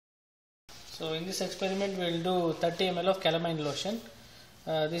So in this experiment we will do 30 ml of Calamine lotion.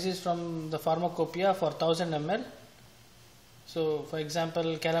 This is from the pharmacopoeia for 1000 ml. So for example,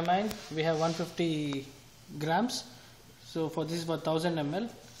 Calamine we have 150 grams. So for this for 1000 ml.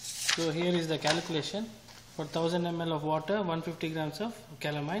 So here is the calculation. For 1000 ml of water, 150 grams of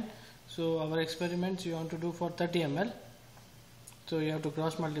Calamine. So our experiments you want to do for 30 ml. So you have to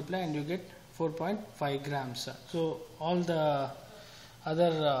cross multiply and you get 4.5 grams. So all the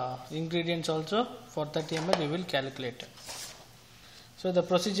other ingredients also for 30 ml we will calculate. So the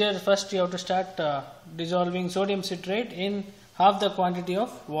procedure, first you have to start dissolving sodium citrate in half the quantity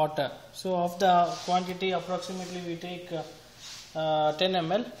of water. So of the quantity approximately we take 10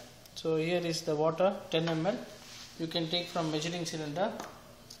 ml. So here is the water 10 ml. You can take from measuring cylinder.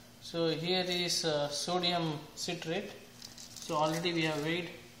 So here is sodium citrate. So already we have weighed.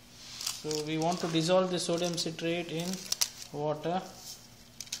 So we want to dissolve the sodium citrate in water.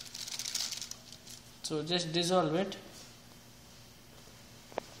 So just dissolve it.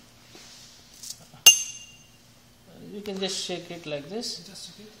 You can just shake it like this.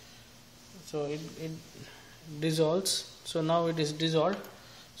 Just shake it. So it dissolves. So now it is dissolved.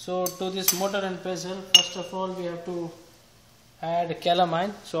 So to this mortar and pestle, first of all we have to add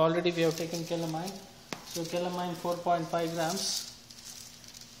Calamine. So already we have taken Calamine. So Calamine 4.5 grams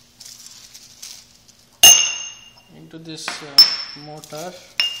into this mortar.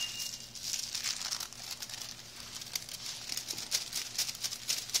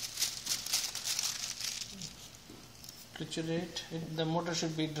 Triturate. The mortar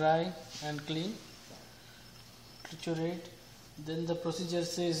should be dry and clean. Triturate. Then the procedure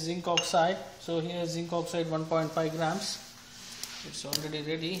says zinc oxide. So here zinc oxide 1.5 grams. It's already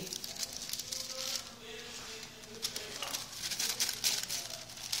ready.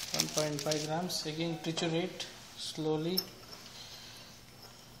 .5 grams. Again triturate slowly.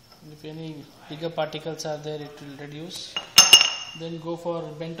 If any bigger particles are there, it will reduce. Then go for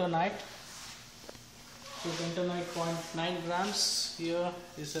bentonite. So bentonite 0.9 grams. Here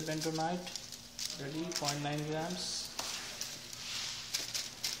is the bentonite ready, 0.9 grams.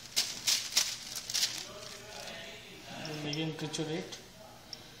 Then again triturate.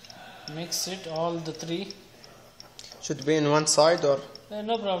 Mix it, all the three. Should be in one side or?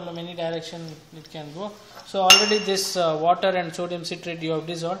 No problem, any direction it can go. So already this water and sodium citrate you have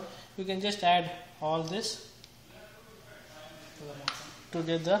dissolved. You can just add all this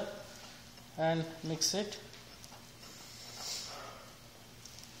together and mix it.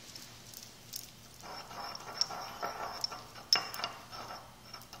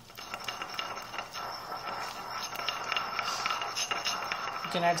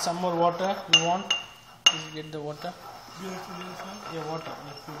 You can add some more water you want. Just get the water. Yeah, water.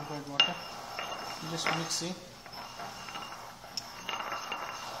 Purified water. Just mixing.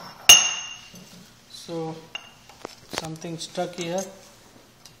 So something stuck here.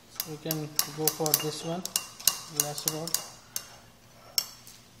 You can go for this one, glass rod.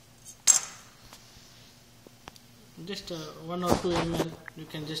 Just 1 or 2 ml. You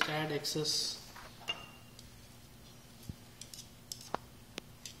can just add excess.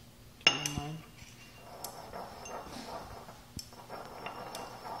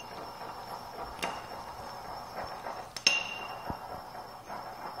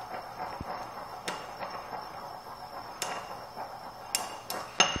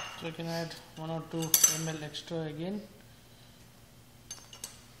 So you can add 1 or 2 ml extra again.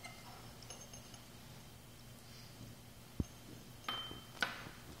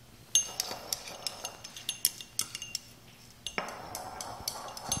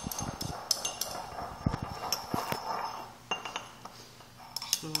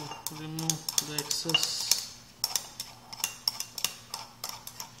 So remove the excess.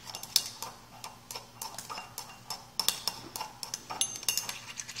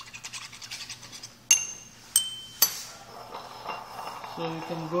 So you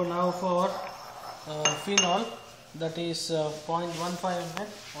can go now for phenol, that is 0.15 ml.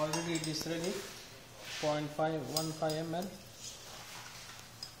 Already it is ready. 0.515 ml.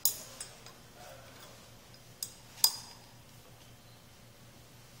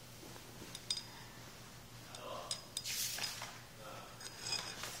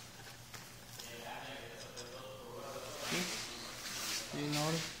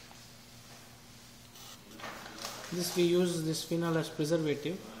 Phenol. This we use this phenol as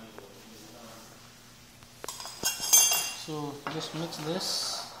preservative. So just mix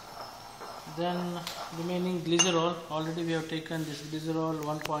this. Then remaining glycerol. Already we have taken this glycerol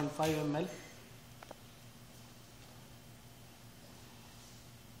 1.5 ml.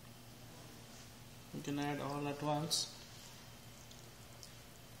 You can add all at once.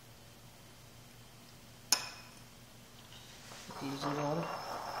 glycerol.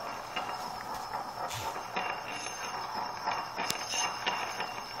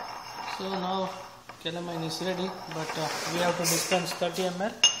 So now calamine is ready, but we have to dispense 30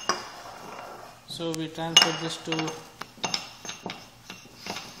 ml. So we transfer this to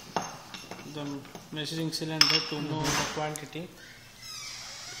the measuring cylinder to know the quantity.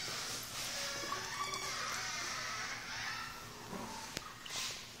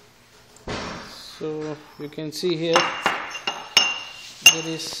 So you can see here there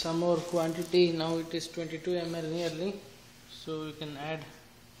is some more quantity. Now it is 22 ml nearly, so you can add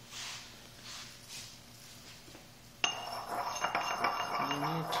the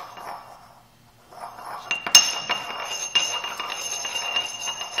meat.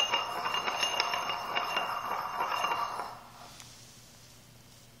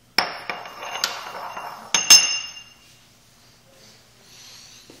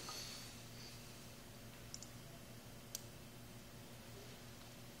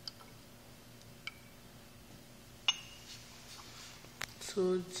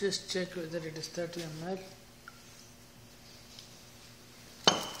 So just check whether it is 30 ml.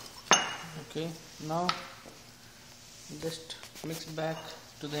 Okay, now just mix back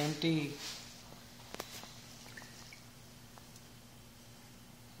to the empty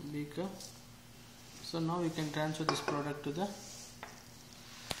beaker. So now we can transfer this product to the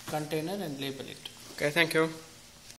container and label it. Okay, thank you.